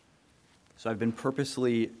So I've been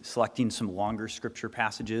purposely selecting some longer scripture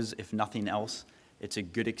passages. If nothing else, it's a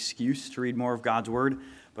good excuse to read more of God's word,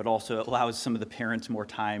 but also it allows some of the parents more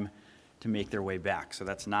time to make their way back. So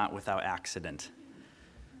that's not without accident.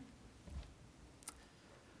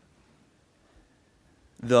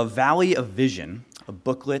 The Valley of Vision, a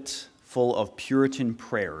booklet full of Puritan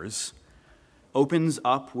prayers, opens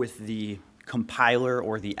up with the compiler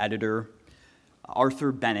or the editor,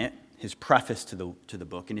 Arthur Bennett, his preface to the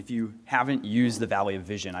book. And if you haven't used the Valley of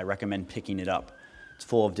Vision, I recommend picking it up. It's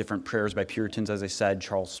full of different prayers by Puritans, as I said,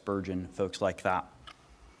 Charles Spurgeon, folks like that.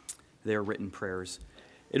 Their written prayers.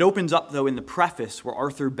 It opens up, though, in the preface where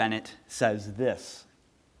Arthur Bennett says this.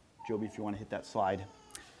 Joby, if you want to hit that slide.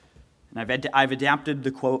 And I've adapted the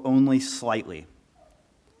quote only slightly.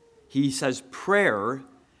 He says, "Prayer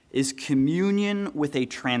is communion with a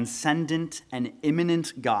transcendent and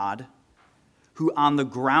immanent God who on the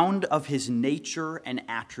ground of his nature and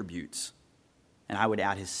attributes," and I would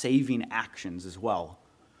add his saving actions as well,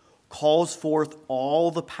 "calls forth all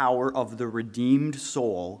the power of the redeemed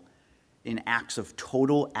soul in acts of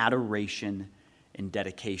total adoration and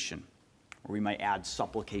dedication." Or we might add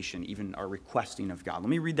supplication, even our requesting of God. Let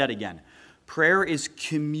me read that again. Prayer is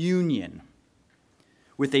communion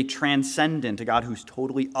with a transcendent, a God who's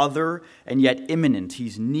totally other and yet immanent.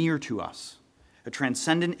 He's near to us. A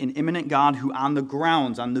transcendent and immanent God who on the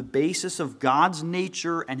grounds, on the basis of God's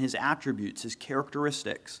nature and his attributes, his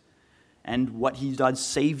characteristics, and what he does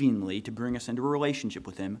savingly to bring us into a relationship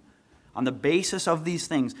with him, on the basis of these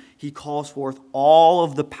things, he calls forth all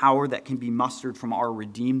of the power that can be mustered from our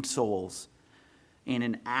redeemed souls in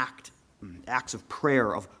an acts of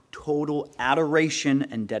prayer, of total adoration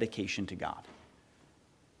and dedication to God.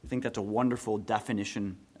 I think that's a wonderful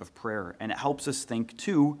definition of prayer, and it helps us think,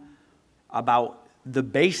 too, about the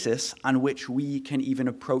basis on which we can even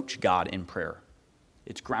approach God in prayer.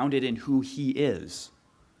 It's grounded in who he is.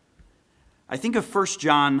 I think of 1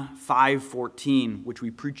 John 5:14, which we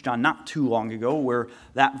preached on not too long ago, where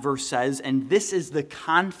that verse says, "And this is the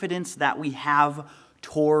confidence that we have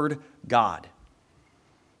toward God,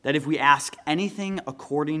 that if we ask anything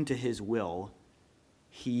according to his will,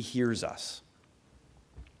 he hears us."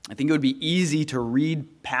 I think it would be easy to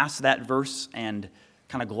read past that verse and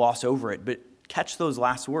kind of gloss over it, but catch those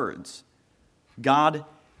last words. God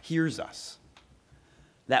hears us.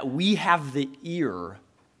 That we have the ear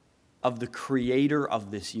of the creator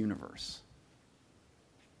of this universe.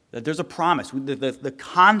 That there's a promise, the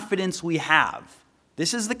confidence we have.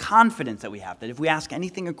 This is the confidence that we have, that if we ask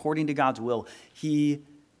anything according to God's will, he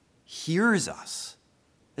hears us.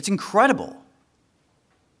 It's incredible.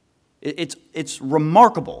 It's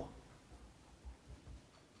remarkable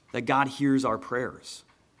that God hears our prayers.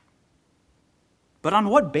 But on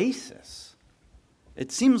what basis?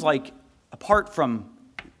 It seems like, apart from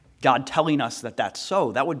God telling us that that's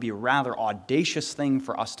so, that would be a rather audacious thing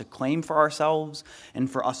for us to claim for ourselves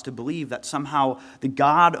and for us to believe that somehow the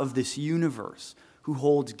God of this universe, who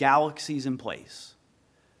holds galaxies in place,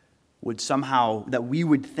 that we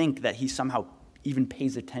would think that he somehow even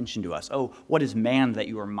pays attention to us. "Oh, what is man that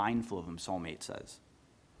you are mindful of him," Psalm 8 says.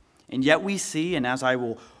 And yet we see, and as I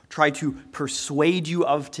will try to persuade you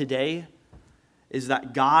of today, is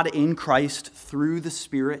that God in Christ through the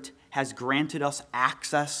Spirit has granted us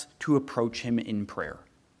access to approach him in prayer.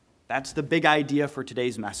 That's the big idea for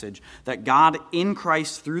today's message, that God in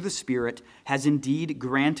Christ through the Spirit has indeed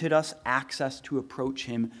granted us access to approach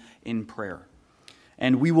him in prayer.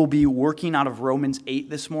 And we will be working out of Romans 8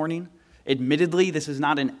 this morning. Admittedly, this is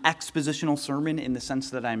not an expositional sermon in the sense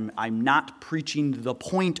that I'm not preaching the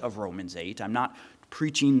point of Romans 8. I'm not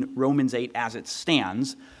preaching Romans 8 as it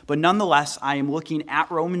stands, but nonetheless, I am looking at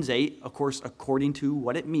Romans 8, of course, according to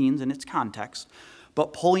what it means in its context,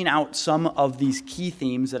 but pulling out some of these key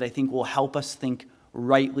themes that I think will help us think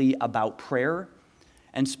rightly about prayer,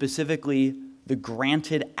 and specifically the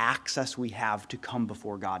granted access we have to come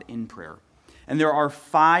before God in prayer. And there are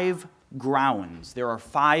 5 grounds, there are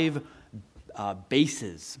 5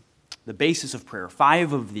 bases, the basis of prayer,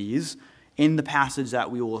 5 of these in the passage that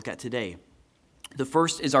we will look at today. The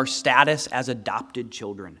first is our status as adopted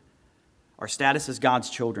children. Our status as God's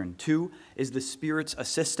children. 2 is the Spirit's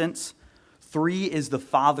assistance. 3 is the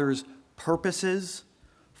Father's purposes.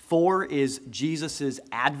 4 is Jesus'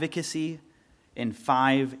 advocacy. And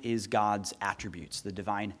 5 is God's attributes, the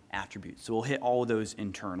divine attributes. So we'll hit all of those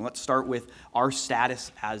in turn. Let's start with our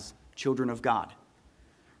status as children of God.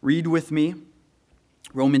 Read with me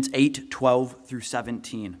Romans 8:12 through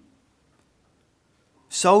 17.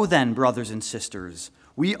 "So then, brothers and sisters,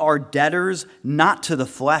 we are debtors not to the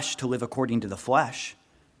flesh to live according to the flesh.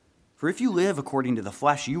 For if you live according to the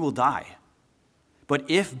flesh, you will die. But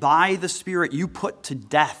if by the Spirit you put to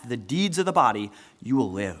death the deeds of the body, you will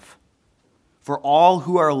live. For all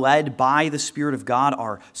who are led by the Spirit of God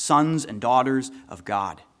are sons and daughters of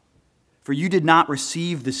God. For you did not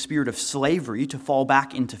receive the spirit of slavery to fall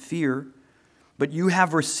back into fear, but you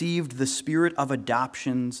have received the spirit of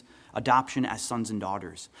adoption as sons and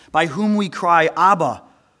daughters, by whom we cry, Abba,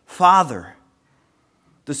 Father.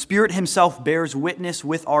 The Spirit himself bears witness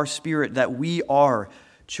with our spirit that we are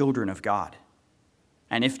children of God.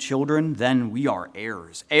 And if children, then we are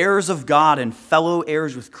heirs, heirs of God and fellow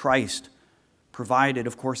heirs with Christ, provided,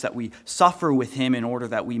 of course, that we suffer with him in order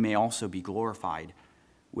that we may also be glorified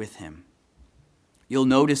with him. You'll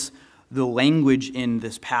notice the language in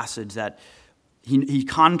this passage that he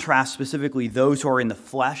contrasts specifically those who are in the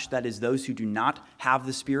flesh, that is, those who do not have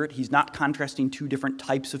the Spirit. He's not contrasting two different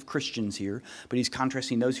types of Christians here, but he's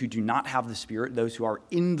contrasting those who do not have the Spirit, those who are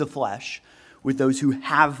in the flesh, with those who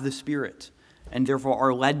have the Spirit and therefore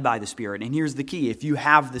are led by the Spirit. And here's the key. If you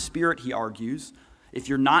have the Spirit, he argues, if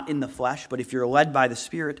you're not in the flesh, but if you're led by the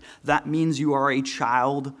Spirit, that means you are a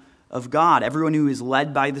child of God. Everyone who is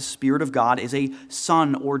led by the Spirit of God is a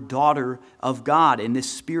son or daughter of God. And this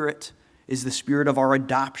Spirit is the Spirit of our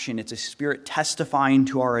adoption. It's a Spirit testifying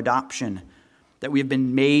to our adoption, that we have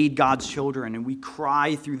been made God's children, and we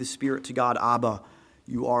cry through the Spirit to God, Abba,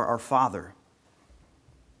 you are our Father.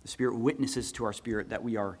 The Spirit witnesses to our spirit that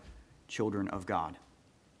we are children of God.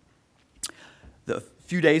 A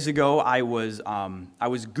few days ago, I was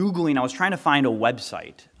Googling, I was trying to find a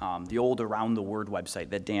website, the old Around the Word website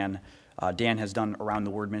that Dan has done Around the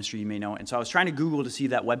Word ministry, you may know. And so I was trying to Google to see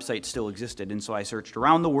if that website still existed. And so I searched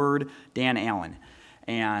Around the Word, Dan Allen.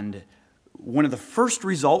 And one of the first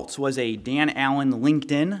results was a Dan Allen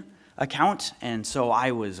LinkedIn account. And so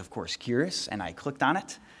I was, of course, curious, and I clicked on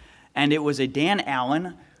it. And it was a Dan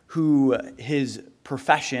Allen who his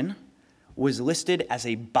profession was listed as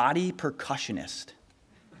a body percussionist.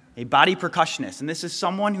 A body percussionist. And this is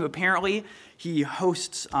someone who apparently he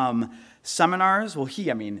hosts seminars. Well,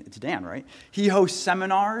 it's Dan, right? He hosts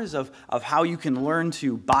seminars of how you can learn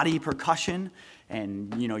to body percussion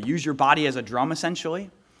and, use your body as a drum, essentially.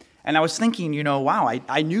 And I was thinking, wow,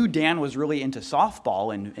 I knew Dan was really into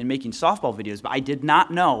softball and making softball videos, but I did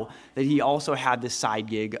not know that he also had this side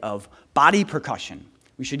gig of body percussion.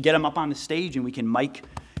 We should get him up on the stage and we can mic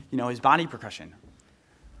his body percussion.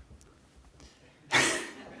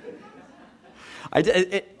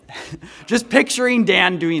 Just picturing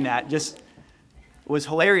Dan doing that just was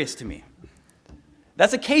hilarious to me.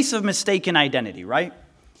 That's a case of mistaken identity, right?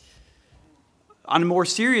 On more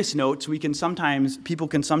serious notes, people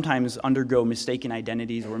can sometimes undergo mistaken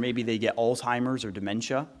identities where maybe they get Alzheimer's or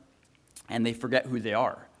dementia and they forget who they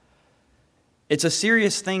are. It's a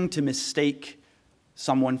serious thing to mistake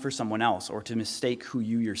someone for someone else, or to mistake who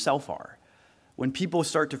you yourself are. When people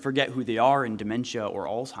start to forget who they are in dementia or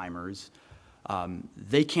Alzheimer's,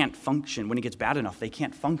 they can't function. When it gets bad enough, they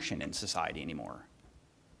can't function in society anymore.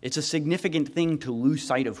 It's a significant thing to lose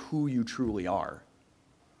sight of who you truly are.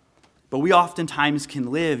 But we oftentimes can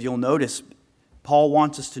live, you'll notice, Paul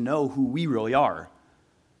wants us to know who we really are,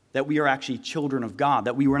 that we are actually children of God,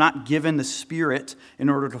 that we were not given the Spirit in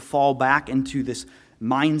order to fall back into this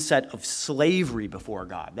mindset of slavery before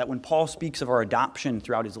God. That when Paul speaks of our adoption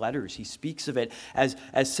throughout his letters, he speaks of it as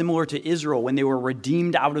similar to Israel when they were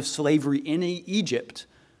redeemed out of slavery in Egypt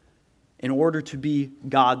in order to be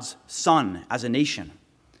God's son as a nation.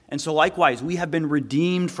 And so likewise, we have been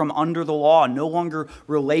redeemed from under the law, no longer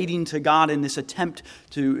relating to God in this attempt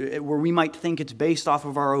where we might think it's based off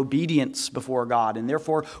of our obedience before God. And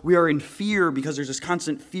therefore, we are in fear because there's this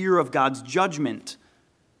constant fear of God's judgment,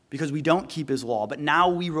 because we don't keep his law. But now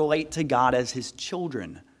we relate to God as his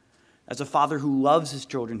children, as a father who loves his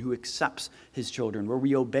children, who accepts his children, where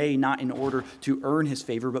we obey not in order to earn his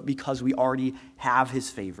favor, but because we already have his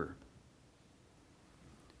favor.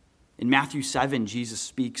 In Matthew 7, Jesus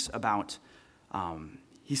speaks about,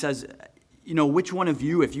 he says, which one of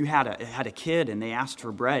you, if you had a kid and they asked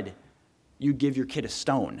for bread, you'd give your kid a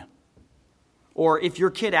stone? Or if your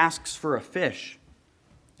kid asks for a fish,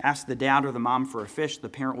 ask the dad or the mom for a fish, the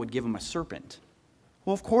parent would give him a serpent.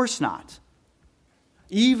 Well, of course not.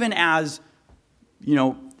 Even as,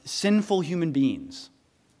 sinful human beings,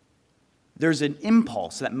 there's an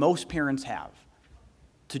impulse that most parents have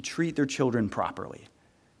to treat their children properly,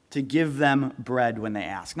 to give them bread when they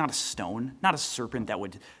ask, not a stone, not a serpent that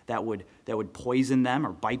would poison them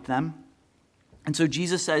or bite them. And so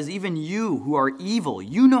Jesus says, even you who are evil,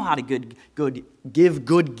 you know how to give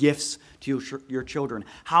good gifts to your children.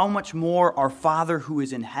 How much more our Father who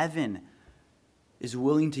is in heaven is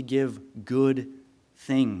willing to give good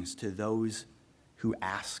things to those who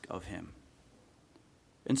ask of him.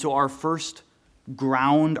 And so our first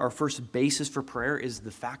ground, our first basis for prayer is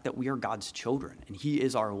the fact that we are God's children, and he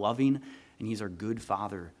is our loving and he's our good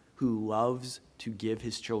Father who loves to give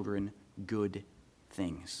his children good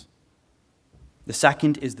things. The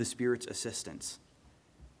second is the Spirit's assistance.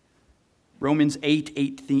 Romans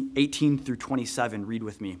 8:18 through 27, read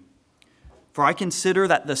with me. For I consider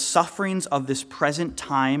that the sufferings of this present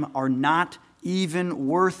time are not even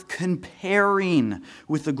worth comparing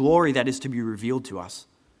with the glory that is to be revealed to us.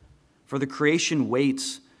 For the creation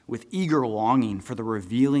waits with eager longing for the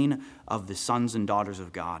revealing of the sons and daughters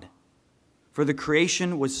of God. For the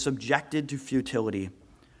creation was subjected to futility,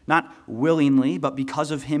 not willingly, but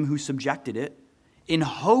because of him who subjected it, in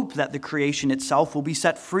hope that the creation itself will be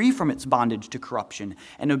set free from its bondage to corruption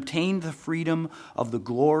and obtain the freedom of the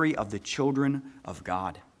glory of the children of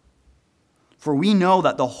God. For we know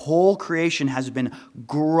that the whole creation has been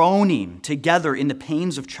groaning together in the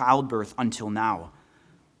pains of childbirth until now.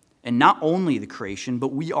 And not only the creation,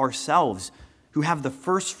 but we ourselves, who have the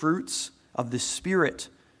first fruits of the Spirit,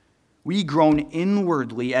 we groan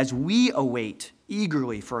inwardly as we await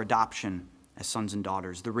eagerly for adoption as sons and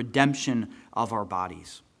daughters, the redemption of our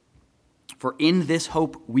bodies. For in this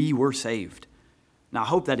hope we were saved. Now,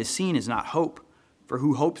 hope that is seen is not hope, for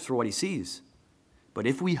who hopes for what he sees? But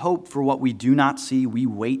if we hope for what we do not see, we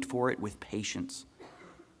wait for it with patience.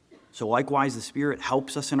 So likewise, the Spirit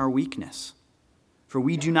helps us in our weakness. For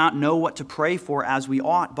we do not know what to pray for as we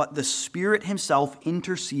ought, but the Spirit himself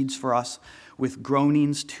intercedes for us with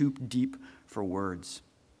groanings too deep for words.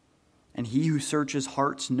 And he who searches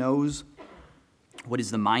hearts knows what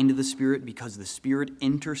is the mind of the Spirit, because the Spirit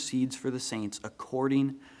intercedes for the saints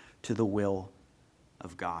according to the will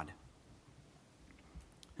of God.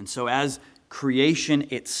 And so as creation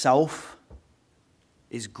itself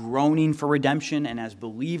is groaning for redemption, and as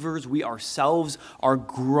believers, we ourselves are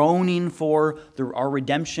groaning for our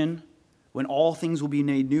redemption, when all things will be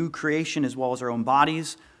made new, creation as well as our own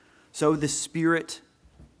bodies, so the Spirit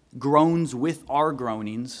groans with our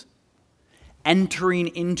groanings, entering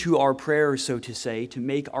into our prayers, so to say, to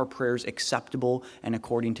make our prayers acceptable and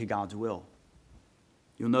according to God's will.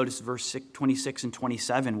 You'll notice verse 26 and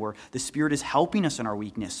 27, where the Spirit is helping us in our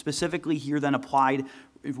weakness. Specifically here then applied,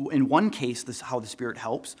 in one case, this how the Spirit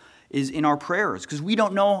helps, is in our prayers, because we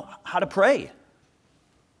don't know how to pray.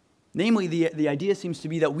 Namely, the idea seems to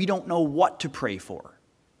be that we don't know what to pray for.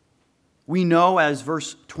 We know, as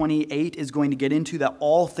verse 28 is going to get into, that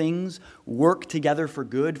all things work together for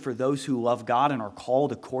good for those who love God and are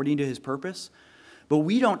called according to his purpose. But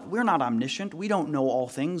we're not omniscient. We don't know all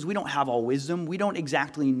things. We don't have all wisdom. We don't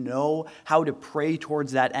exactly know how to pray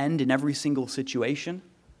towards that end in every single situation.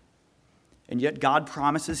 And yet God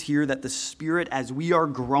promises here that the Spirit, as we are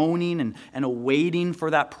groaning and awaiting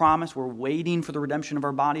for that promise, we're waiting for the redemption of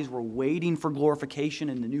our bodies, we're waiting for glorification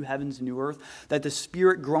in the new heavens and new earth, that the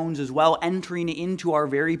Spirit groans as well, entering into our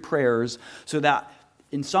very prayers, so that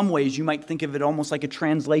in some ways you might think of it almost like a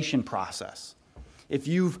translation process. If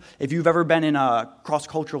you've ever been in a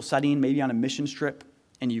cross-cultural setting, maybe on a mission trip,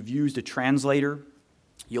 and you've used a translator,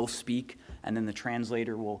 you'll speak, and then the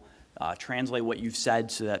translator will translate what you've said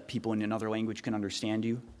so that people in another language can understand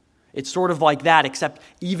you. It's sort of like that, except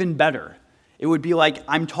even better. It would be like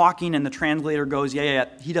I'm talking and the translator goes, yeah,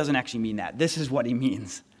 he doesn't actually mean that. This is what he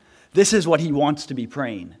means. This is what he wants to be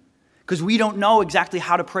praying. Because we don't know exactly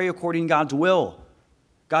how to pray according to God's will.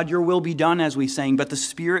 God, your will be done, as we sang, but the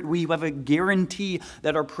Spirit, we have a guarantee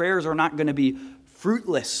that our prayers are not going to be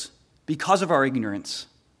fruitless because of our ignorance,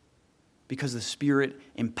 because the Spirit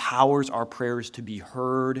empowers our prayers to be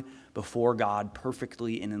heard before God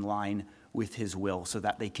perfectly and in line with his will so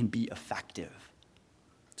that they can be effective.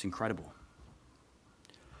 It's incredible.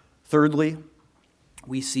 Thirdly,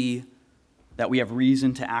 we see that we have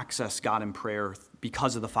reason to access God in prayer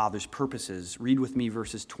because of the Father's purposes. Read with me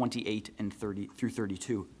verses 28 and 30 through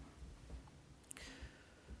 32.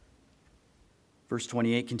 Verse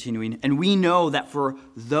 28 continuing, and we know that for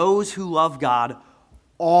those who love God,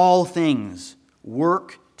 all things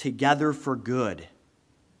work together for good,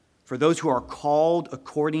 for those who are called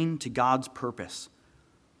according to God's purpose.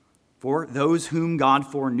 For those whom God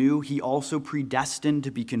foreknew, he also predestined to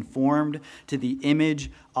be conformed to the image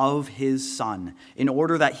of his Son, in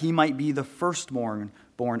order that he might be the firstborn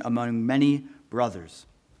among many brothers.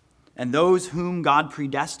 And those whom God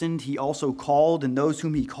predestined, he also called, and those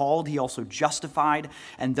whom he called, he also justified,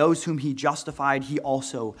 and those whom he justified, he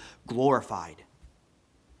also glorified.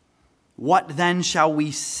 What then shall we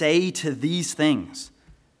say to these things?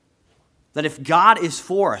 That if God is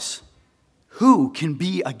for us, who can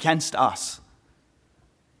be against us?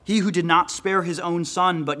 He who did not spare his own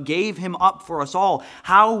Son, but gave him up for us all,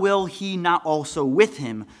 how will he not also with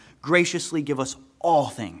him graciously give us all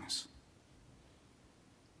things?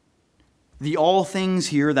 The all things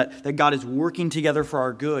here that God is working together for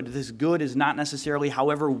our good, this good is not necessarily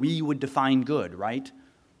however we would define good, right?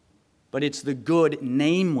 But it's the good,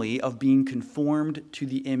 namely, of being conformed to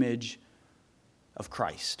the image of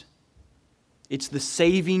Christ. It's the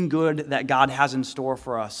saving good that God has in store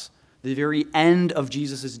for us, the very end of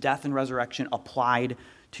Jesus' death and resurrection applied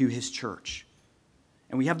to his church.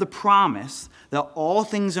 And we have the promise that all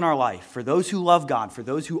things in our life, for those who love God, for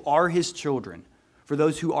those who are his children, for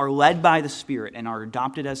those who are led by the Spirit and are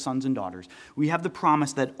adopted as sons and daughters, we have the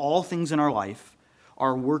promise that all things in our life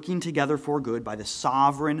are working together for good by the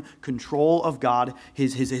sovereign control of God,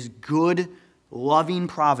 his good, loving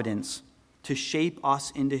providence to shape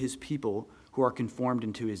us into his people who are conformed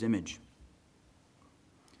into his image.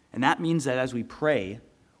 And that means that as we pray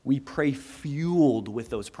fueled with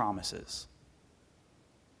those promises.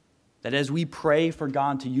 That as we pray for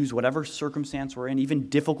God to use whatever circumstance we're in, even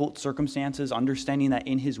difficult circumstances, understanding that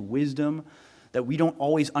in his wisdom, that we don't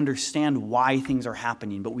always understand why things are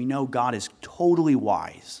happening, but we know God is totally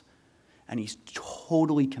wise and he's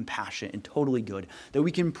totally compassionate and totally good. That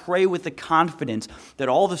we can pray with the confidence that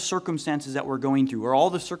all the circumstances that we're going through, or all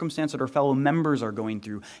the circumstances that our fellow members are going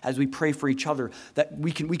through as we pray for each other, that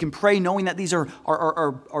we can pray knowing that these are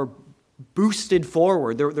boosted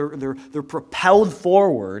forward, they're propelled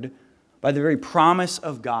forward by the very promise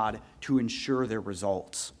of God to ensure their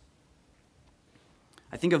results.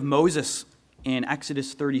 I think of Moses in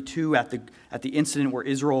Exodus 32 at the incident where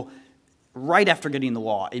Israel, right after getting the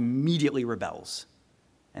law, immediately rebels,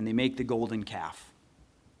 and they make the golden calf.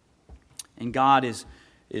 And God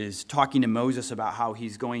is talking to Moses about how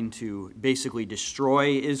he's going to basically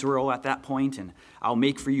destroy Israel at that point, and I'll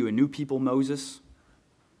make for you a new people, Moses.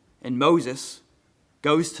 And Moses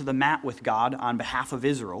goes to the mat with God on behalf of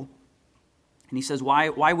Israel, and he says, why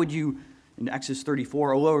would you, in Exodus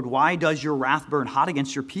 34, O Lord, why does your wrath burn hot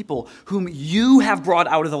against your people, whom you have brought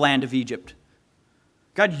out of the land of Egypt?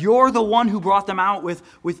 God, you're the one who brought them out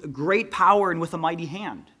with great power and with a mighty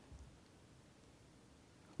hand.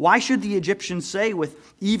 Why should the Egyptians say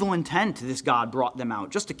with evil intent this God brought them out,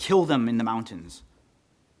 just to kill them in the mountains?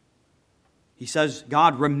 He says,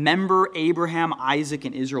 God, remember Abraham, Isaac,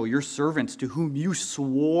 and Israel, your servants, to whom you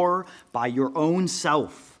swore by your own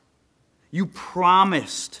self. You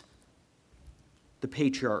promised the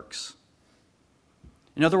patriarchs.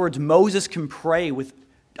 In other words, Moses can pray with,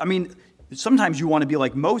 sometimes you want to be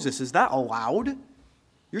like Moses. Is that allowed?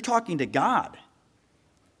 You're talking to God.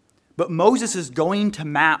 But Moses is going to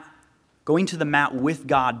the mat with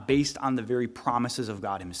God based on the very promises of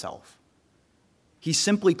God himself. He's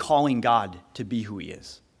simply calling God to be who he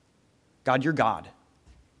is. God, you're God.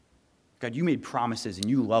 God, you made promises and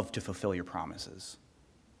you love to fulfill your promises.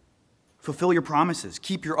 Fulfill your promises.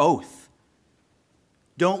 Keep your oath.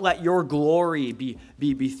 Don't let your glory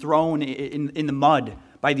be thrown in the mud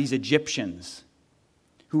by these Egyptians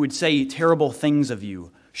who would say terrible things of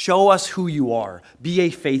you. Show us who you are. Be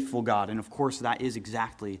a faithful God. And of course, that is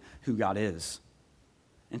exactly who God is.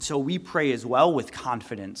 And so we pray as well with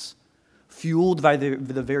confidence, fueled by the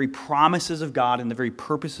very promises of God and the very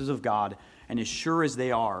purposes of God, and as sure as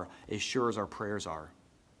they are, as sure as our prayers are.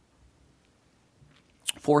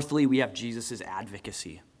 Fourthly, we have Jesus'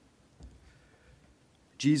 advocacy.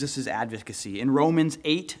 Jesus' advocacy. In Romans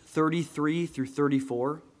 8:33 through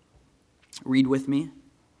 34, read with me.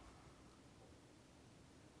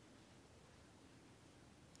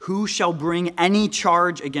 Who shall bring any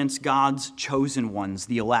charge against God's chosen ones,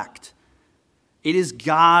 the elect? It is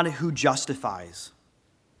God who justifies.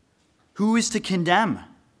 Who is to condemn?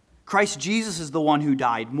 Christ Jesus is the one who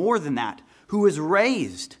died. More than that, who was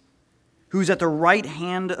raised, who's at the right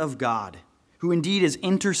hand of God, who indeed is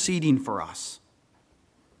interceding for us.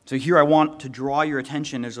 So here I want to draw your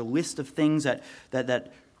attention. There's a list of things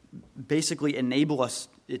that basically enable us.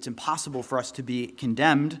 It's impossible for us to be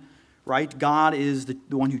condemned, right? God is the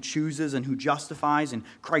one who chooses and who justifies, and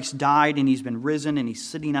Christ died and he's been risen and he's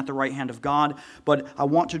sitting at the right hand of God. But I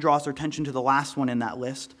want to draw our attention to the last one in that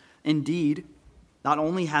list. Indeed, not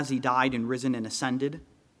only has he died and risen and ascended,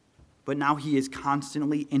 but now he is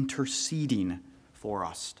constantly interceding for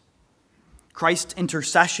us. Christ's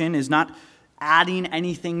intercession is not adding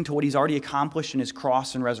anything to what he's already accomplished in his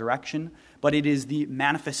cross and resurrection, but it is the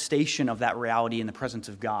manifestation of that reality in the presence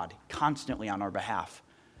of God, constantly on our behalf.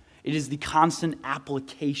 It is the constant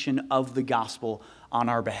application of the gospel on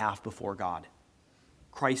our behalf before God.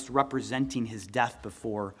 Christ representing his death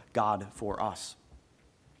before God for us.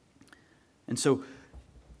 And so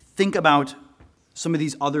think about some of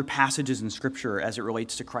these other passages in Scripture as it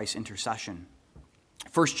relates to Christ's intercession.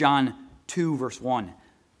 1 John 2, verse 1.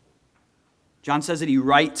 John says that he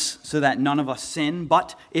writes so that none of us sin,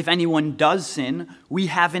 but if anyone does sin, we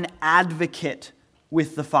have an advocate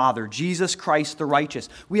with the Father, Jesus Christ the righteous.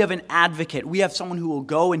 We have an advocate. We have someone who will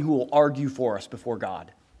go and who will argue for us before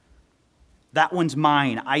God. That one's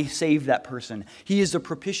mine. I saved that person. He is the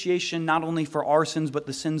propitiation not only for our sins, but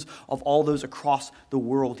the sins of all those across the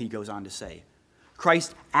world, he goes on to say.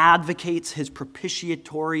 Christ advocates his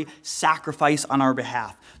propitiatory sacrifice on our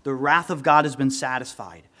behalf. The wrath of God has been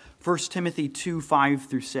satisfied. 1 Timothy 2, 5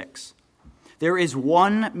 through 6. There is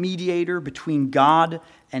one mediator between God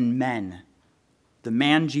and men, the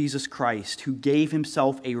man Jesus Christ, who gave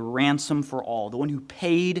himself a ransom for all, the one who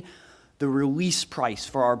paid the release price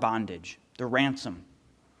for our bondage, the ransom.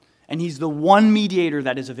 And he's the one mediator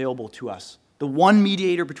that is available to us, the one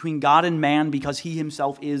mediator between God and man, because he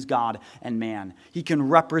himself is God and man. He can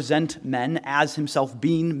represent men as himself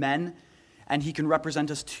being men, and he can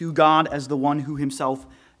represent us to God as the one who himself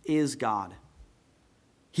is God.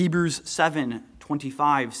 Hebrews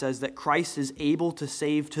 7:25 says that Christ is able to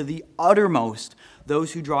save to the uttermost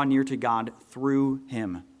those who draw near to God through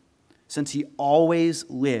him, since he always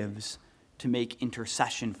lives to make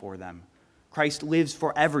intercession for them. Christ lives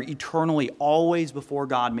forever, eternally, always before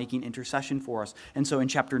God, making intercession for us. And so in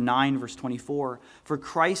chapter 9, verse 24, for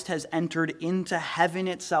Christ has entered into heaven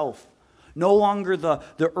itself. No longer the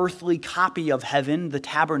earthly copy of heaven, the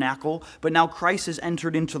tabernacle, but now Christ has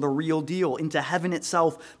entered into the real deal, into heaven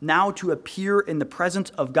itself, now to appear in the presence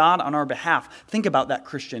of God on our behalf. Think about that,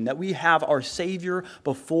 Christian, that we have our Savior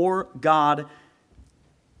before God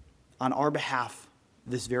on our behalf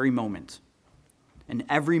this very moment. And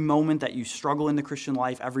every moment that you struggle in the Christian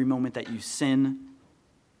life, every moment that you sin,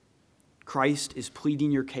 Christ is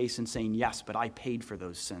pleading your case and saying, yes, but I paid for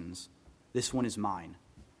those sins. This one is mine.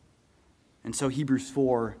 And so Hebrews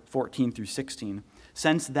 4, 14 through 16.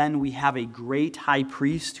 Since then we have a great high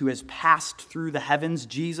priest who has passed through the heavens,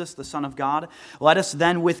 Jesus, the Son of God. Let us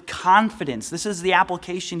then with confidence, this is the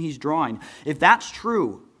application he's drawing. If that's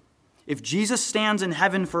true, if Jesus stands in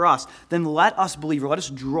heaven for us, then let us believe, or let us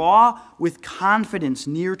draw with confidence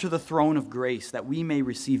near to the throne of grace, that we may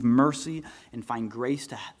receive mercy and find grace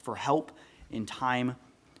for help in time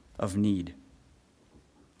of need.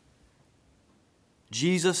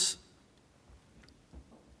 Jesus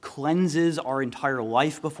cleanses our entire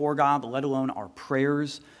life before God, let alone our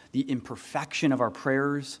prayers, the imperfection of our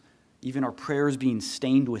prayers, even our prayers being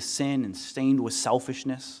stained with sin and stained with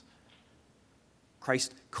selfishness.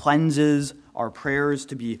 Christ cleanses our prayers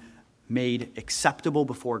to be made acceptable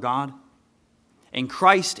before God. And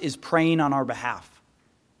Christ is praying on our behalf.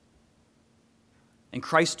 And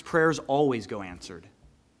Christ's prayers always go answered.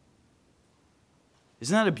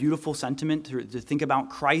 Isn't that a beautiful sentiment to think about?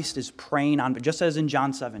 Christ is praying on, just as in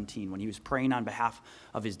John 17, when he was praying on behalf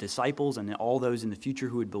of his disciples and all those in the future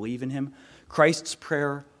who would believe in him. Christ's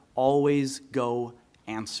prayer always go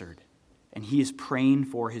answered. And he is praying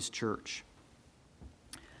for his church.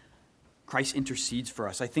 Christ intercedes for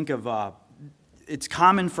us. I think of, it's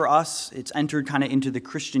common for us, it's entered kind of into the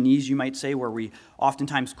Christianese, you might say, where we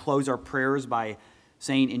oftentimes close our prayers by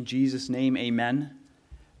saying, in Jesus' name, amen,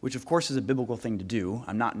 which of course is a biblical thing to do.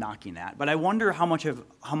 I'm not knocking that. But I wonder how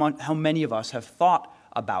many of us have thought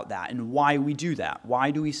about that and why we do that.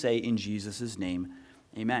 Why do we say, in Jesus' name,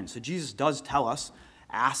 amen? So Jesus does tell us,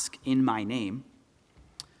 ask in my name.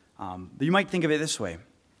 But you might think of it this way.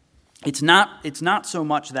 It's not so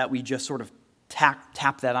much that we just sort of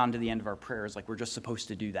tap that onto the end of our prayers, like we're just supposed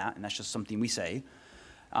to do that, and that's just something we say.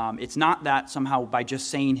 It's not that somehow by just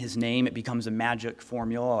saying his name it becomes a magic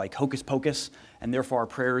formula like hocus pocus, and therefore our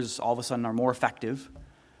prayers all of a sudden are more effective.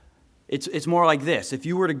 It's more like this. If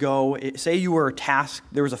you were to go, say you were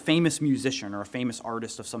tasked, there was a famous musician or a famous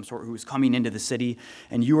artist of some sort who was coming into the city,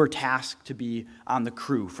 and you were tasked to be on the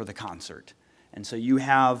crew for the concert. And so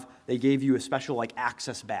they gave you a special like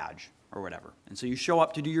access badge or whatever. And so you show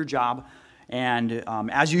up to do your job, and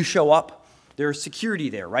as you show up, there's security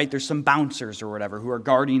there, right? There's some bouncers or whatever who are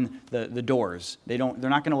guarding the doors. They're not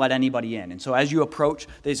going to let anybody in. And so as you approach,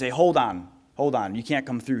 they say, hold on, you can't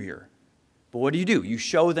come through here. But what do? You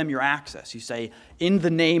show them your access. You say, in the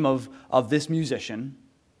name of this musician,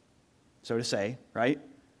 so to say, right?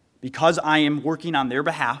 Because I am working on their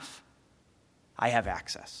behalf, I have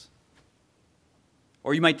access.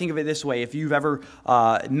 Or you might think of it this way. If you've ever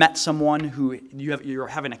met someone who you're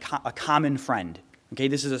having a common friend, okay,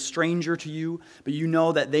 this is a stranger to you, but you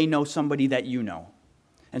know that they know somebody that you know.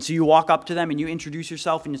 And so you walk up to them and you introduce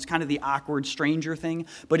yourself, and it's kind of the awkward stranger thing.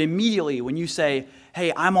 But immediately when you say,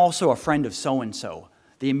 hey, I'm also a friend of so-and-so,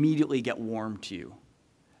 they immediately get warm to you.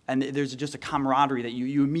 And there's just a camaraderie that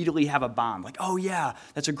you immediately have a bond. Like, oh yeah,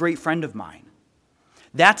 that's a great friend of mine.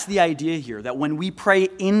 That's the idea here, that when we pray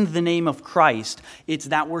in the name of Christ, it's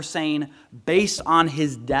that we're saying based on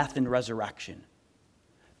his death and resurrection.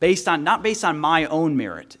 Not based on my own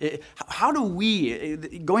merit. How do we,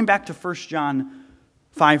 going back to 1 John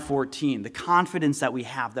 5:14, the confidence that we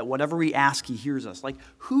have that whatever we ask, he hears us. Like,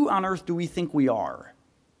 who on earth do we think we are?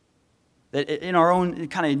 That in our own,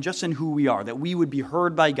 kind of just in who we are, that we would be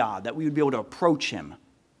heard by God, that we would be able to approach him.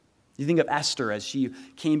 You think of Esther as she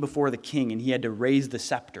came before the king and he had to raise the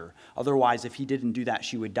scepter. Otherwise, if he didn't do that,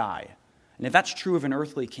 she would die. And if that's true of an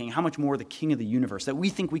earthly king, how much more the king of the universe, that we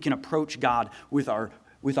think we can approach God with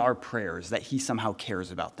our prayers, that he somehow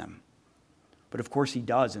cares about them. But of course he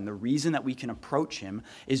does, and the reason that we can approach him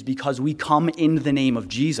is because we come in the name of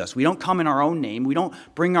Jesus. We don't come in our own name. We don't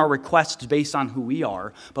bring our requests based on who we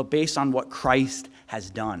are, but based on what Christ has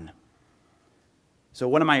done. So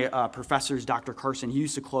one of my professors, Dr. Carson, he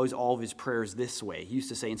used to close all of his prayers this way. He used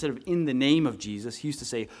to say, instead of in the name of Jesus, he used to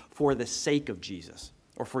say, for the sake of Jesus,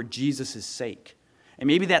 or for Jesus' sake. And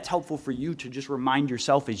maybe that's helpful for you to just remind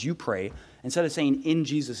yourself as you pray, instead of saying in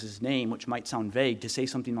Jesus' name, which might sound vague, to say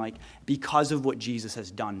something like, because of what Jesus has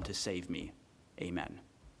done to save me. Amen.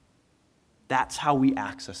 That's how we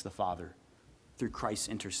access the Father, through Christ's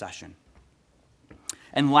intercession.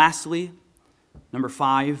 And lastly, number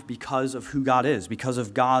 5, because of who God is, because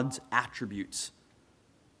of God's attributes,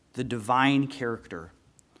 the divine character.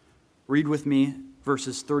 Read with me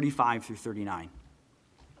verses 35 through 39.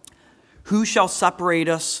 Who shall separate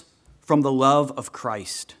us from the love of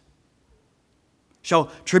Christ?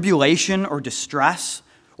 Shall tribulation or distress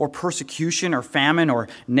or persecution or famine or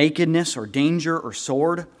nakedness or danger or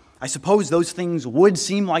sword? I suppose those things would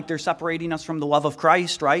seem like they're separating us from the love of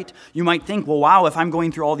Christ, right? You might think, well, wow, if I'm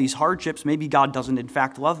going through all these hardships, maybe God doesn't in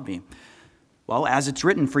fact love me. Well, as it's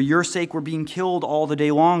written, for your sake we're being killed all the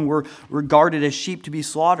day long. We're regarded as sheep to be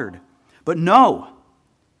slaughtered. But no,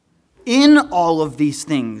 in all of these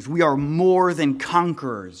things, we are more than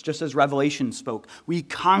conquerors, just as Revelation spoke. We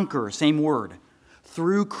conquer, same word,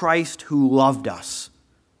 through Christ who loved us.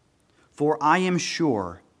 For I am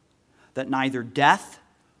sure that neither death,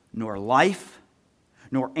 nor life,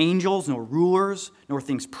 nor angels, nor rulers, nor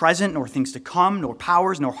things present, nor things to come, nor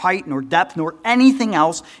powers, nor height, nor depth, nor anything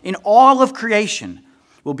else in all of creation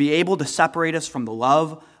will be able to separate us from the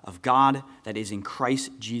love of God that is in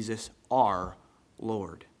Christ Jesus our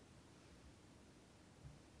Lord.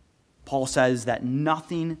 Paul says that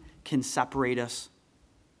nothing can separate us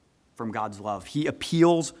from God's love. He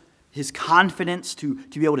appeals his confidence to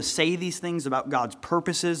be able to say these things about God's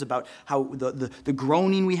purposes, about how the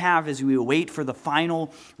groaning we have as we await for the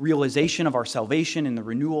final realization of our salvation and the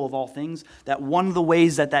renewal of all things, that one of the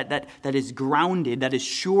ways that is grounded, that is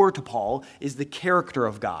sure to Paul, is the character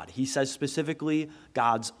of God. He says specifically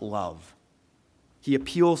God's love. He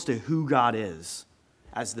appeals to who God is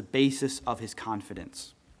as the basis of his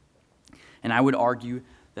confidence. And I would argue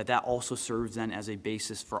that also serves then as a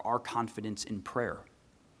basis for our confidence in prayer.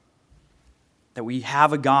 That we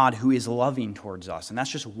have a God who is loving towards us, and that's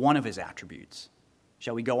just one of his attributes.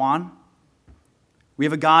 Shall we go on? We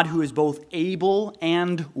have a God who is both able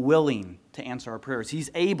and willing to answer our prayers. He's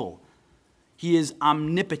able. He is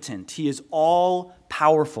omnipotent. He is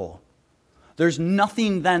all-powerful. There's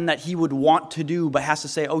nothing then that he would want to do but has to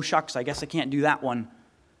say, oh shucks, I guess I can't do that one.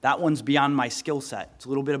 That one's beyond my skill set. It's a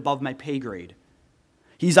little bit above my pay grade.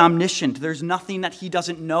 He's omniscient. There's nothing that he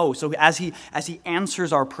doesn't know. So as he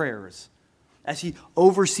answers our prayers, as he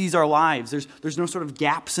oversees our lives, there's no sort of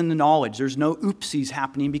gaps in the knowledge. There's no oopsies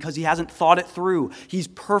happening because he hasn't thought it through. He's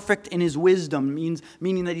perfect in his wisdom,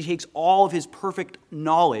 meaning that he takes all of his perfect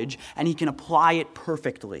knowledge and he can apply it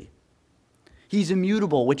perfectly. He's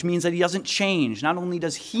immutable, which means that he doesn't change. Not only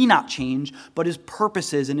does he not change, but his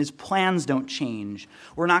purposes and his plans don't change.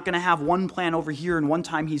 We're not going to have one plan over here and one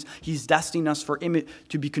time he's destined us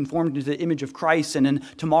to be conformed to the image of Christ, and then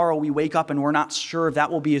tomorrow we wake up and we're not sure if that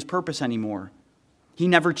will be his purpose anymore. He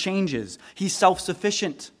never changes. He's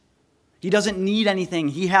self-sufficient. He doesn't need anything.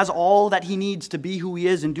 He has all that he needs to be who he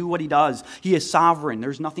is and do what he does. He is sovereign.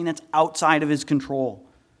 There's nothing that's outside of his control.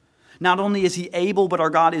 Not only is he able, but our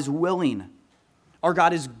God is willing. Our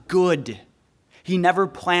God is good. He never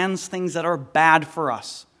plans things that are bad for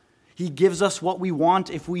us. He gives us what we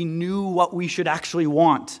want if we knew what we should actually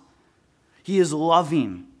want. He is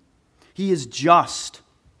loving. He is just.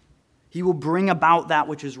 He will bring about that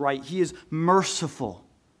which is right. He is merciful.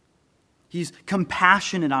 He's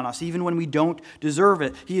compassionate on us even when we don't deserve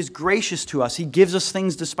it. He is gracious to us. He gives us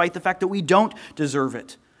things despite the fact that we don't deserve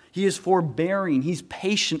it. He is forbearing. He's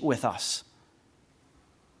patient with us.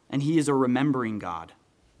 And he is a remembering God.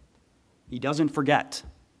 He doesn't forget.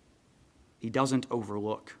 He doesn't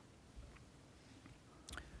overlook.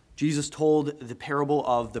 Jesus told the parable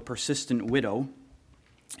of the persistent widow.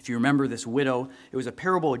 If you remember this widow, it was a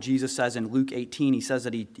parable Jesus says in Luke 18. He says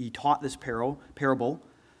that he taught this parable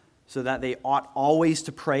so that they ought always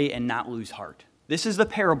to pray and not lose heart. This is the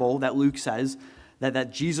parable that Luke says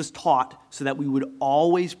that Jesus taught so that we would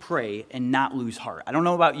always pray and not lose heart. I don't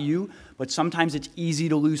know about you, but sometimes it's easy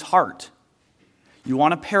to lose heart. You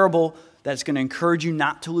want a parable that's going to encourage you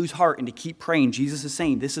not to lose heart and to keep praying. Luke is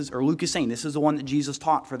saying, this is the one that Jesus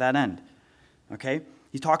taught for that end. Okay?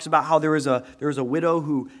 He talks about how there was a widow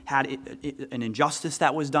who had an injustice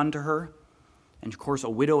that was done to her. And of course, a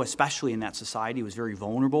widow, especially in that society, was very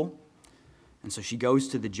vulnerable. And so she goes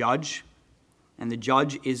to the judge, and the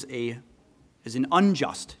judge is an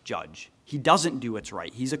unjust judge. He doesn't do what's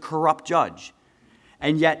right. He's a corrupt judge.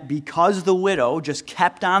 And yet, because the widow just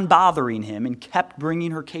kept on bothering him and kept bringing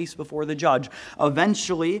her case before the judge,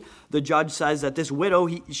 eventually the judge says that this widow,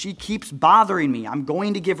 she keeps bothering me. I'm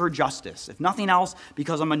going to give her justice. If nothing else,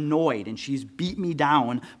 because I'm annoyed and she's beat me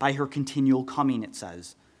down by her continual coming, it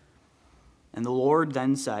says. And the Lord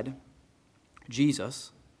then said,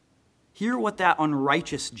 Jesus, hear what that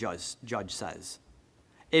unrighteous judge says.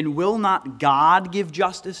 And will not God give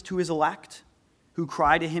justice to his elect who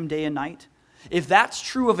cry to him day and night? If that's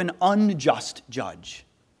true of an unjust judge,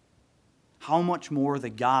 how much more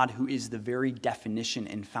the God who is the very definition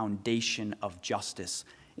and foundation of justice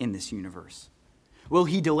in this universe? Will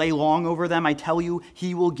he delay long over them? I tell you,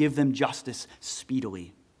 he will give them justice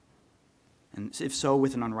speedily. And if so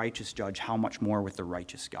with an unrighteous judge, how much more with the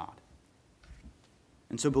righteous God?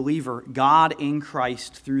 And so, believer, God in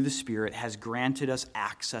Christ through the Spirit has granted us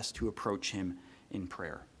access to approach him in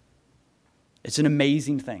prayer. It's an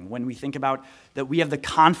amazing thing when we think about that we have the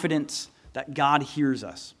confidence that God hears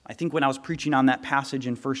us. I think when I was preaching on that passage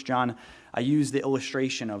in 1 John, I used the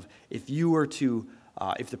illustration of if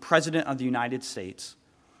the President of the United States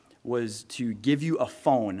was to give you a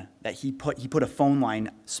phone that he put a phone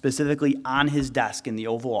line specifically on his desk in the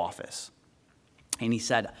Oval Office. And he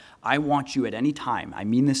said, I want you at any time, I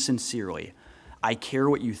mean this sincerely, I care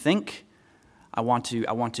what you think, I want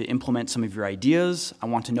to implement some of your ideas. I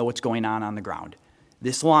want to know what's going on the ground.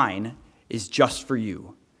 This line is just for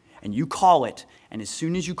you. And you call it, and as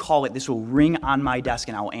soon as you call it, this will ring on my desk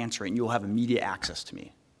and I will answer it, and you'll have immediate access to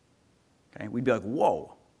me. Okay? We'd be like,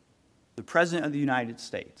 whoa, the President of the United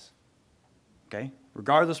States. Okay?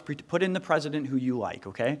 Regardless, put in the president who you like,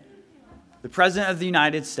 okay? The President of the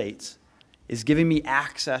United States is giving me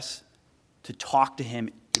access to talk to him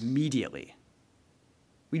immediately.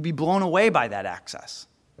 We'd be blown away by that access.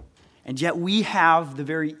 And yet we have the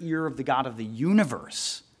very ear of the God of the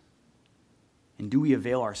universe. And do we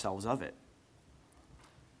avail ourselves of it?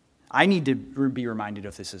 I need to be reminded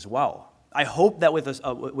of this as well. I hope that with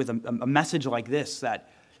a message like this, that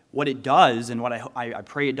what it does, and what I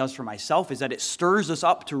pray it does for myself, is that it stirs us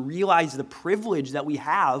up to realize the privilege that we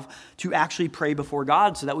have to actually pray before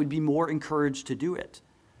God so that we'd be more encouraged to do it.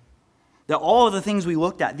 That all of the things we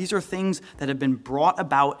looked at, these are things that have been brought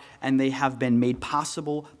about and they have been made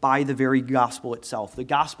possible by the very gospel itself. The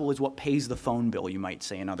gospel is what pays the phone bill, you might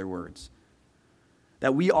say, in other words.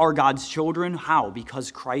 That we are God's children. How? Because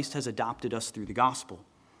Christ has adopted us through the gospel.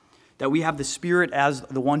 That we have the Spirit as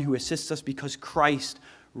the one who assists us because Christ,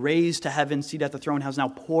 raised to heaven, seated at the throne, has now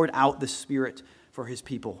poured out the Spirit for his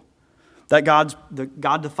people. That God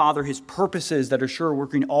the Father, his purposes that are sure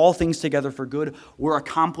working all things together for good, were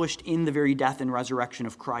accomplished in the very death and resurrection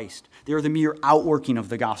of Christ. They are the mere outworking of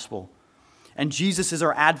the gospel. And Jesus is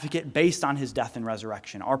our advocate based on his death and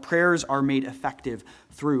resurrection. Our prayers are made effective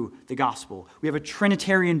through the gospel. We have a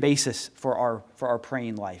Trinitarian basis for our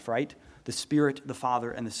praying life, right? The Spirit, the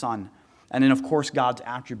Father, and the Son. And then, of course, God's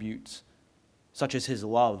attributes, such as his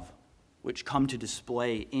love, which come to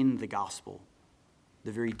display in the gospel.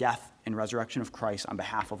 The very death and resurrection of Christ on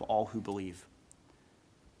behalf of all who believe.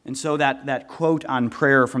 And so that quote on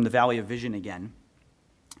prayer from the Valley of Vision again.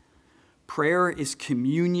 Prayer is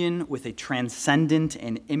communion with a transcendent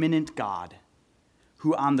and immanent God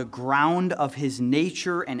who on the ground of his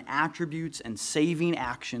nature and attributes and saving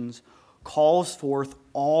actions calls forth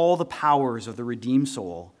all the powers of the redeemed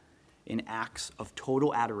soul in acts of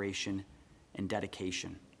total adoration and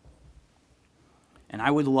dedication. And I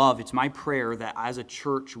would love, it's my prayer that as a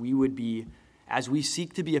church we would be, as we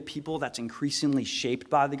seek to be a people that's increasingly shaped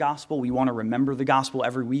by the gospel, we want to remember the gospel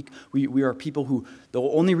every week. We are people who, the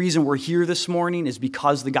only reason we're here this morning is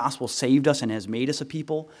because the gospel saved us and has made us a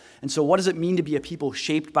people. And so what does it mean to be a people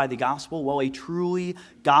shaped by the gospel? Well, a truly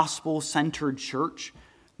gospel-centered church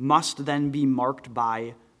must then be marked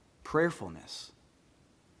by prayerfulness.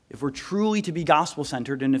 If we're truly to be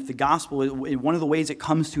gospel-centered, and if the gospel, one of the ways it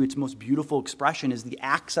comes to its most beautiful expression is the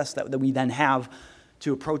access that we then have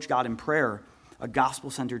to approach God in prayer, a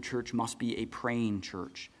gospel-centered church must be a praying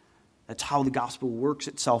church. That's how the gospel works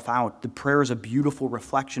itself out. The prayer is a beautiful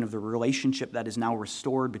reflection of the relationship that is now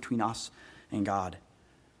restored between us and God.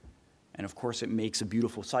 And of course, it makes a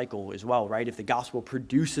beautiful cycle as well, right? If the gospel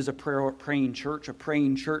produces a praying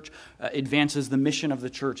church advances the mission of the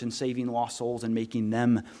church in saving lost souls and making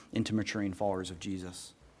them into maturing followers of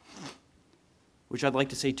Jesus. Which I'd like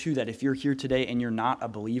to say, too, that if you're here today and you're not a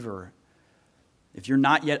believer, if you're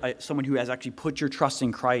not yet someone who has actually put your trust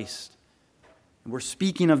in Christ, and we're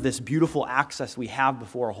speaking of this beautiful access we have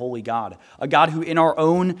before a holy God, a God who in our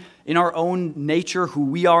own nature, who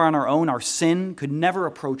we are on our own, our sin, could never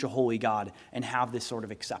approach a holy God and have this sort of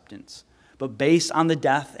acceptance. But based on the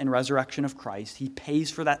death and resurrection of Christ, he pays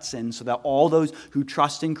for that sin so that all those who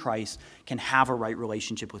trust in Christ can have a right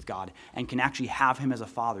relationship with God and can actually have him as a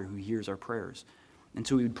father who hears our prayers. And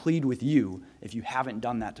so we would plead with you, if you haven't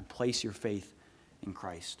done that, to place your faith in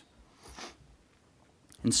Christ.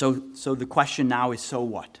 And so the question now is, so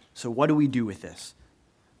what? So what do we do with this?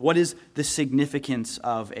 What is the significance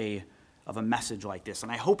of a message like this?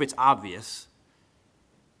 And I hope it's obvious,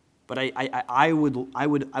 but I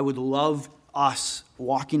would love us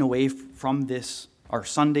walking away from this, our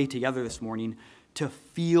Sunday together this morning, to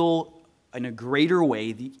feel in a greater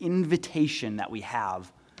way the invitation that we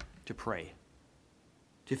have to pray.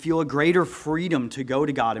 To feel a greater freedom to go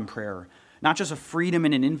to God in prayer. Not just a freedom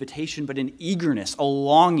and an invitation, but an eagerness, a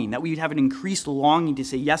longing, that we would have an increased longing to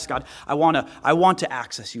say, yes, God, I want to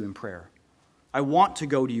access you in prayer. I want to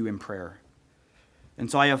go to you in prayer. And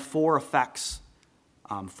so I have 4 effects,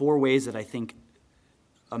 4 ways that I think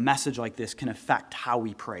a message like this can affect how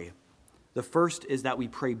we pray. The first is that we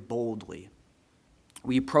pray boldly.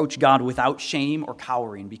 We approach God without shame or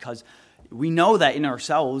cowering, because we know that in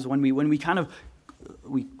ourselves, when we kind of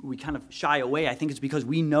shy away, I think it's because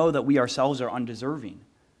we know that we ourselves are undeserving.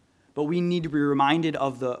 But we need to be reminded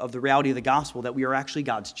of the reality of the gospel, that we are actually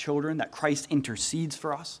God's children, that Christ intercedes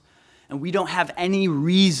for us. And we don't have any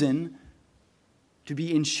reason to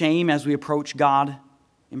be in shame as we approach God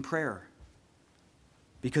in prayer,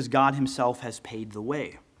 because God himself has paid the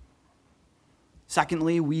way.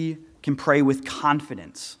 Secondly, we can pray with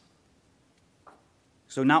confidence.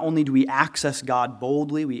 So not only do we access God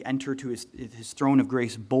boldly, we enter to his throne of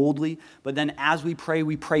grace boldly, but then as we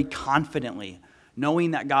pray confidently,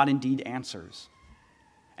 knowing that God indeed answers.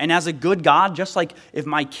 And as a good God, just like if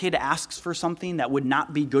my kid asks for something that would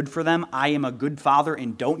not be good for them, I am a good father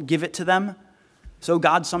and don't give it to them, so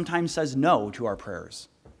God sometimes says no to our prayers.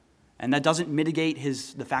 And that doesn't mitigate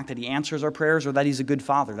the fact that he answers our prayers or that he's a good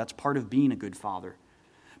father. That's part of being a good father.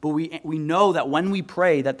 But we know that when we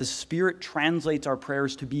pray, that the Spirit translates our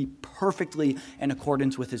prayers to be perfectly in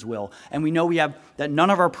accordance with his will. And we know that none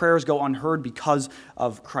of our prayers go unheard because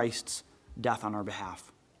of Christ's death on our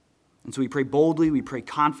behalf. And so we pray boldly, we pray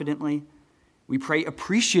confidently, we pray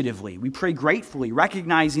appreciatively, we pray gratefully,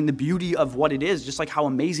 recognizing the beauty of what it is, just like how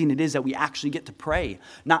amazing it is that we actually get to pray,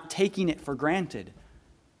 not taking it for granted.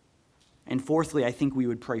 And fourthly, I think we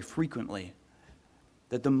would pray frequently.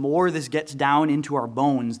 That the more this gets down into our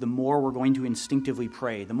bones, the more we're going to instinctively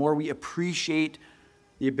pray. The more we appreciate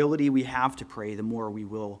the ability we have to pray, the more we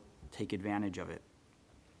will take advantage of it.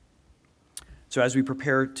 So as we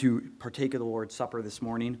prepare to partake of the Lord's Supper this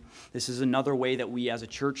morning, this is another way that we as a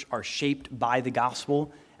church are shaped by the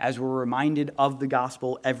gospel, as we're reminded of the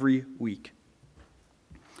gospel every week.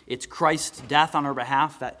 It's Christ's death on our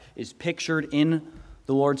behalf that is pictured in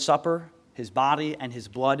the Lord's Supper, his body and his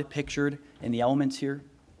blood pictured in the elements here.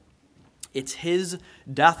 It's his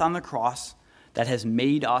death on the cross that has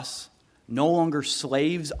made us no longer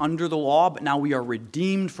slaves under the law, but now we are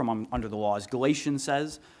redeemed from under the law. As Galatians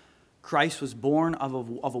says, Christ was born of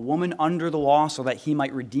a woman under the law so that he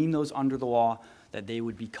might redeem those under the law, that they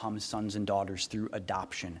would become sons and daughters through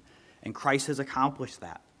adoption. And Christ has accomplished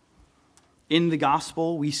that. In the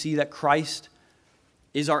gospel, we see that Christ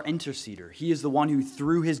is our interceder. He is the one who,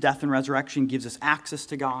 through his death and resurrection, gives us access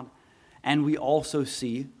to God. And we also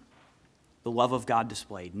see the love of God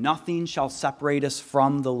displayed. Nothing shall separate us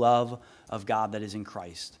from the love of God that is in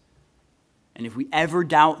Christ. And if we ever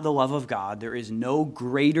doubt the love of God, there is no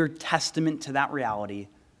greater testament to that reality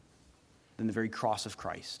than the very cross of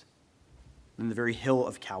Christ, than the very hill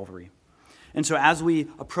of Calvary. And so as we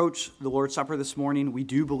approach the Lord's Supper this morning, we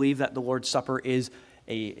do believe that the Lord's Supper is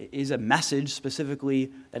is a message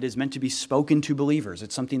specifically that is meant to be spoken to believers.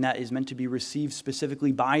 It's something that is meant to be received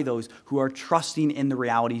specifically by those who are trusting in the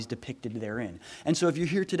realities depicted therein. And so if you're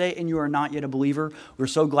here today and you are not yet a believer, we're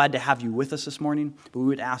so glad to have you with us this morning, but we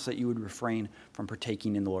would ask that you would refrain from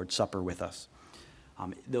partaking in the Lord's Supper with us.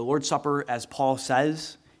 The Lord's Supper, as Paul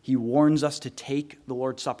says, he warns us to take the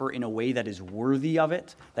Lord's Supper in a way that is worthy of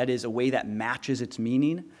it, that is, a way that matches its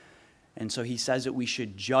meaning. And so he says that we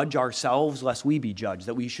should judge ourselves lest we be judged,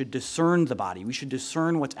 that we should discern the body. We should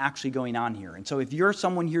discern what's actually going on here. And so if you're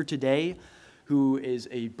someone here today who is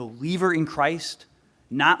a believer in Christ,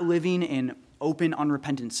 not living in open,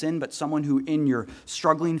 unrepentant sin, but someone who in your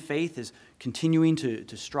struggling faith is continuing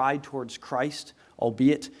to stride towards Christ,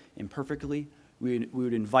 albeit imperfectly, we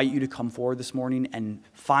would invite you to come forward this morning and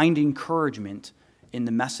find encouragement in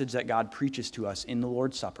the message that God preaches to us in the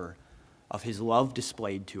Lord's Supper of his love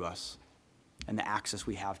displayed to us and the access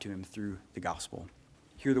we have to him through the gospel.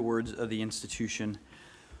 Hear the words of the institution.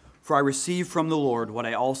 For I received from the Lord what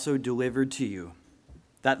I also delivered to you,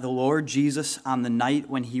 that the Lord Jesus, on the night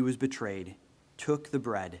when he was betrayed, took the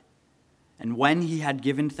bread, and when he had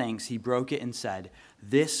given thanks, he broke it and said,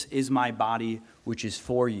 "This is my body, which is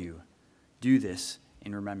for you. Do this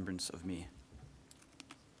in remembrance of me."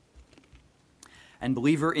 And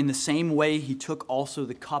believer, in the same way, he took also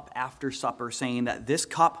the cup after supper, saying that this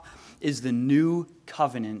cup is the new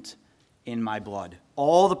covenant in my blood.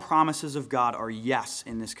 All the promises of God are yes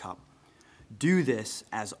in this cup. Do this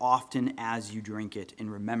as often as you drink it in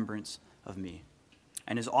remembrance of me.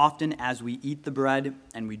 And as often as we eat the bread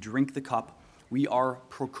and we drink the cup, we are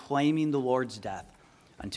proclaiming the Lord's death